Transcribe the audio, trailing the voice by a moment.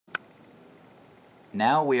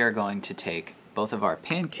Now we are going to take both of our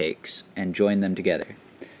pancakes and join them together.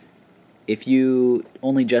 If you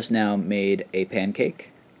only just now made a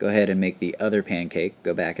pancake, go ahead and make the other pancake,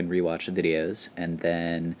 go back and rewatch the videos, and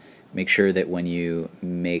then make sure that when you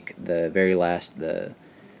make the very last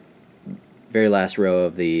row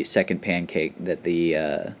of the second pancake that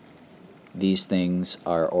these things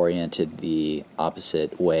are oriented the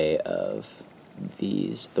opposite way of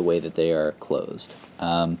the way that they are closed.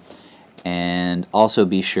 And also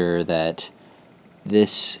be sure that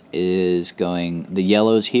this is going, the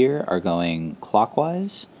yellows here are going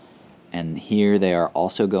clockwise, and here they are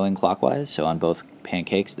also going clockwise, so on both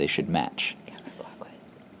pancakes they should match.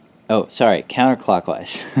 Counterclockwise. Oh, sorry,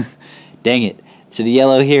 counterclockwise. Dang it. So the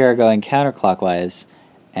yellow here are going counterclockwise,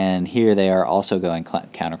 and here they are also going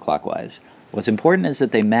counterclockwise. What's important is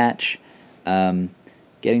that they match.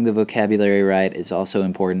 Getting the vocabulary right is also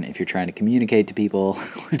important if you're trying to communicate to people,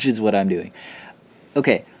 which is what I'm doing.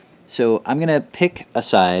 Okay, so I'm going to pick a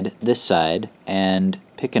side, this side, and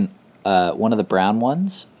pick one of the brown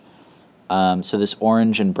ones. So this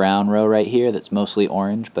orange and brown row right here, that's mostly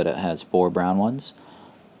orange, but it has 4 brown ones.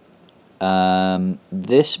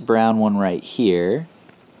 This brown one right here,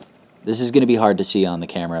 this is going to be hard to see on the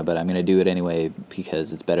camera, but I'm going to do it anyway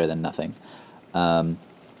because it's better than nothing.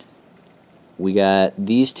 We got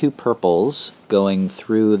these 2 purples going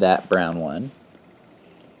through that brown one.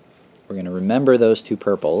 We're going to remember those 2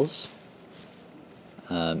 purples.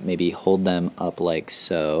 Maybe hold them up like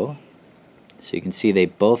so. So you can see they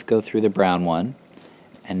both go through the brown one.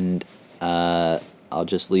 And I'll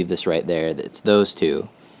just leave this right there. It's those 2.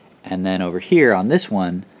 And then over here on this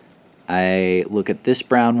one, I look at this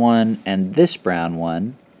brown one and this brown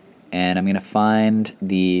one, and I'm going to find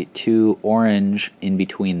the 2 orange in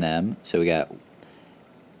between them. So we got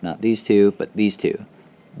not these 2, but these 2.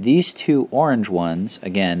 These 2 orange ones,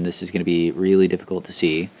 again, this is going to be really difficult to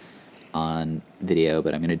see on video,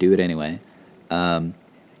 but I'm going to do it anyway.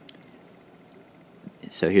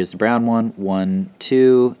 So here's the brown one, 1,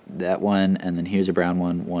 2, that one, and then here's a brown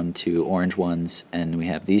one, 1, 2 orange ones, and we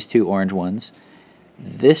have these 2 orange ones.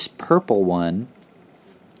 This purple one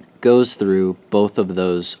goes through both of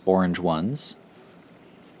those orange ones.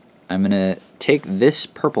 I'm going to take this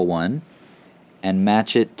purple one and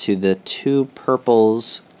match it to the 2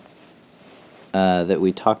 purples that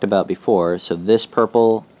we talked about before. So this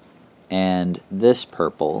purple and this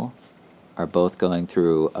purple are both going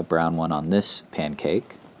through a brown one on this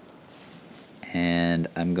pancake. And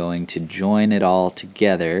I'm going to join it all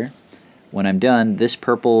together. When I'm done, this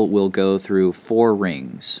purple will go through 4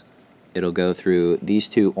 rings. It'll go through these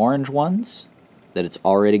 2 orange ones that it's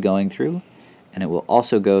already going through, and it will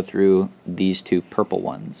also go through these 2 purple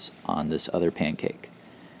ones on this other pancake.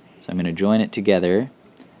 So I'm going to join it together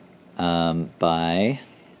by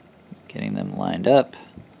getting them lined up.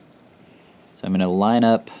 So I'm going to line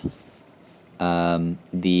up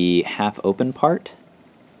the half open part,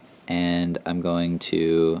 and I'm going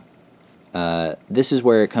to, this is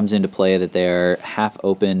where it comes into play that they're half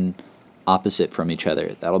open opposite from each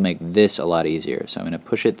other. That'll make this a lot easier. So I'm going to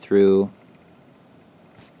push it through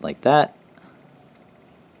like that.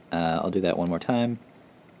 I'll do that one more time.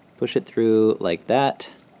 Push it through like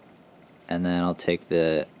that, and then I'll take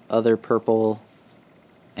the other purple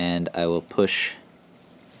and I will push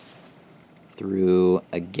through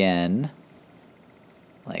again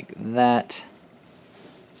like that.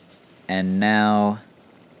 And now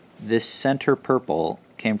this center purple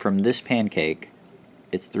came from this pancake.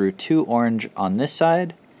 It's through 2 orange on this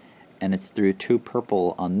side, and it's through 2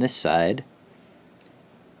 purple on this side.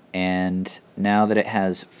 And now that it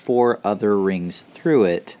has 4 other rings through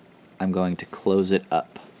it, I'm going to close it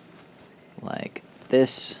up like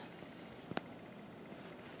this.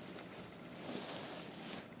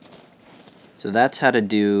 So that's how to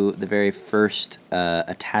do the very first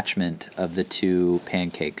attachment of the 2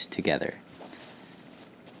 pancakes together.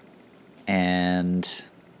 And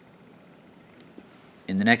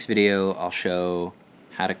in the next video, I'll show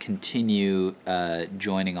how to continue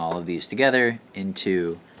joining all of these together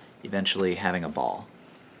into eventually having a ball.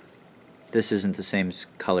 This isn't the same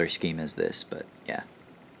color scheme as this, but yeah.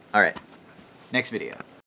 Alright, next video.